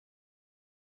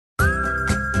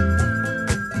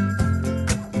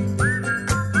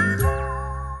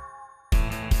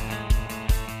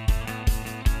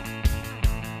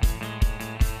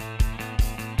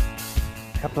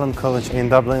Kaplan College in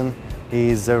Dublin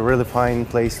is a really fine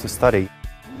place to study.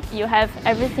 You have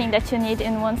everything that you need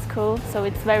in one school, so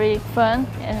it's very fun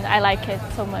and I like it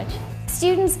so much.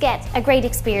 Students get a great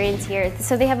experience here,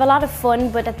 so they have a lot of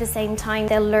fun, but at the same time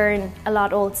they'll learn a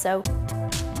lot also.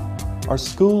 Our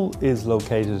school is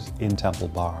located in Temple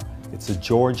Bar. It's a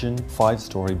Georgian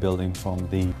 5-storey building from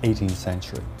the 18th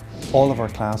century. All of our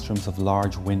classrooms have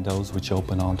large windows which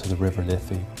open onto the River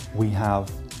Liffey. We have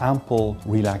ample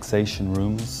relaxation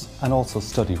rooms and also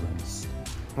study rooms.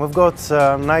 We've got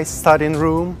a nice studying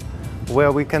room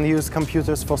where we can use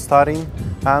computers for studying,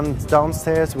 and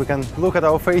downstairs we can look at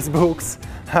our Facebooks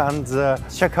and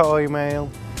check our email.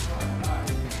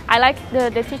 I like the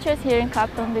teachers here in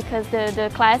Kaplan because the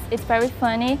class is very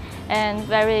funny and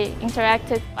very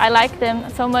interactive. I like them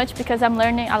so much because I'm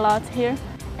learning a lot here.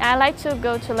 I like to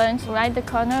go to lunch right the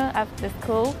corner of the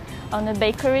school on the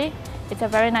bakery. It's a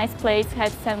very nice place,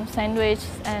 has some sandwiches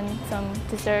and some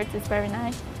desserts. It's very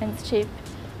nice and it's cheap.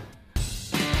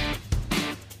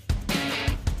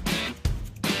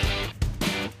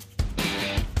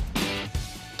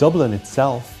 Dublin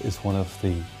itself is one of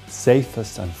the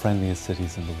safest and friendliest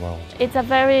cities in the world. It's a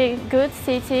very good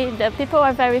city. The people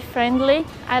are very friendly.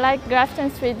 I like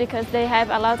Grafton Street because they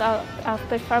have a lot of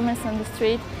performance on the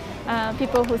street.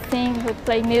 People who sing, who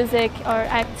play music or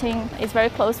acting is very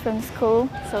close from school,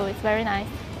 so it's very nice.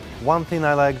 One thing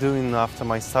I like doing after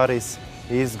my studies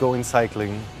is going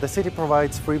cycling. The city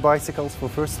provides free bicycles for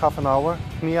the first half an hour.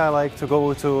 Me, I like to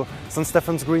go to St.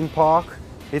 Stephen's Green Park.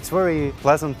 It's very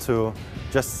pleasant to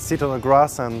just sit on the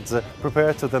grass and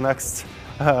prepare to the next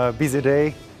busy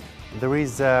day. There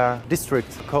is a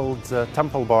district called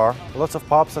Temple Bar. Lots of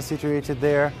pubs are situated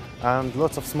there and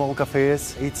lots of small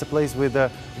cafes. It's a place with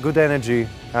good energy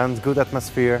and good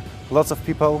atmosphere. Lots of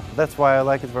people, that's why I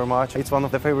like it very much. It's one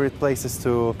of the favorite places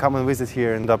to come and visit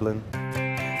here in Dublin.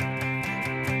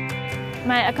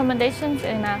 My accommodation's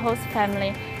in a host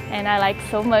family and I like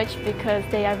so much because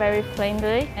they are very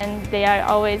friendly and they are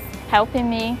always helping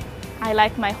me. I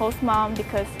like my host mom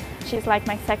because she's like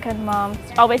my second mom.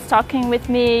 Always talking with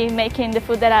me, making the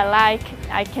food that I like.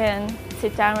 I can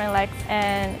sit down, relax,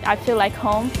 and I feel like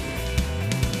home.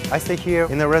 I stay here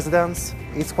in a residence.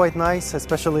 It's quite nice,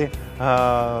 especially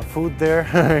food there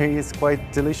is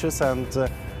quite delicious and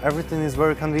everything is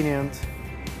very convenient.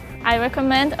 I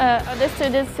recommend other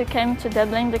students to come to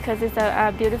Dublin because it's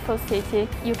a beautiful city.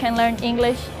 You can learn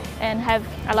English and have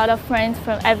a lot of friends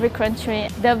from every country.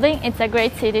 Dublin is a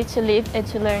great city to live and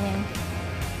to learn in.